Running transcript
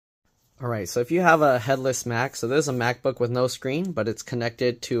Alright, so if you have a headless Mac, so this is a MacBook with no screen, but it's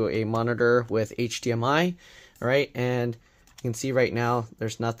connected to a monitor with HDMI, alright, and you can see right now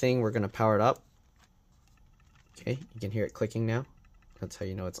there's nothing. We're going to power it up. Okay, you can hear it clicking now. That's how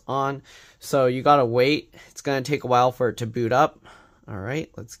you know it's on. So you gotta wait. It's going to take a while for it to boot up.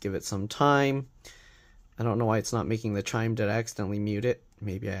 Alright, let's give it some time. I don't know why it's not making the chime. Did I accidentally mute it?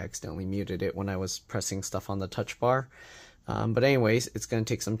 Maybe I accidentally muted it when I was pressing stuff on the touch bar. But anyways, it's going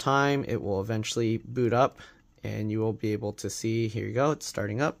to take some time. It will eventually boot up and you will be able to see, here you go, it's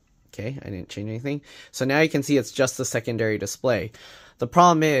starting up. Okay, I didn't change anything. So now you can see it's just the secondary display. The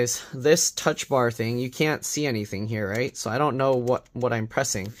problem is this touch bar thing, you can't see anything here, right? So I don't know what I'm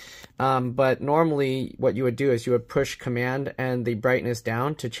pressing. But normally what you would do is you would push command and the brightness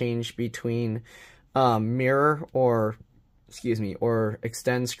down to change between mirror or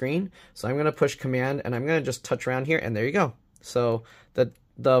extend screen. So I'm going to push command and I'm going to just touch around here and there you go. So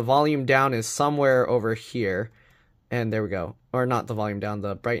the volume down is somewhere over here and there we go. Or not the volume down,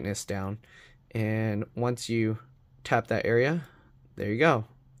 the brightness down. And once you tap that area, there you go.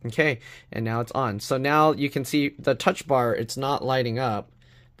 Okay, and now it's on. So now you can see the touch bar, it's not lighting up,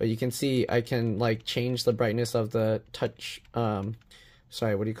 but you can see I can like change the brightness of the touch, the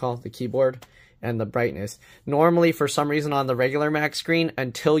keyboard and the brightness. Normally, for some reason on the regular Mac screen,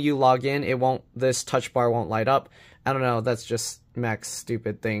 until you log in, this touch bar won't light up. I don't know, that's just Mac's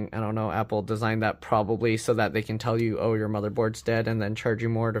stupid thing. I don't know, Apple designed that probably so that they can tell you, oh, your motherboard's dead and then charge you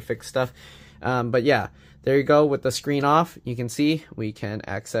more to fix stuff. But yeah, there you go. With the screen off, you can see we can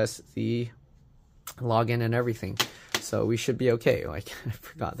access the login and everything. So we should be okay. Like, I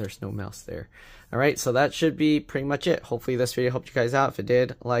forgot there's no mouse there. All right, so that should be pretty much it. Hopefully this video helped you guys out. If it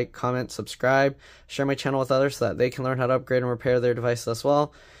did, like, comment, subscribe, share my channel with others so that they can learn how to upgrade and repair their devices as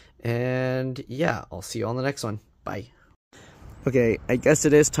well. And yeah, I'll see you on the next one. Bye. Okay, I guess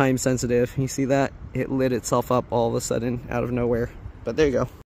it is time sensitive. You see that? It lit itself up all of a sudden out of nowhere. But there you go.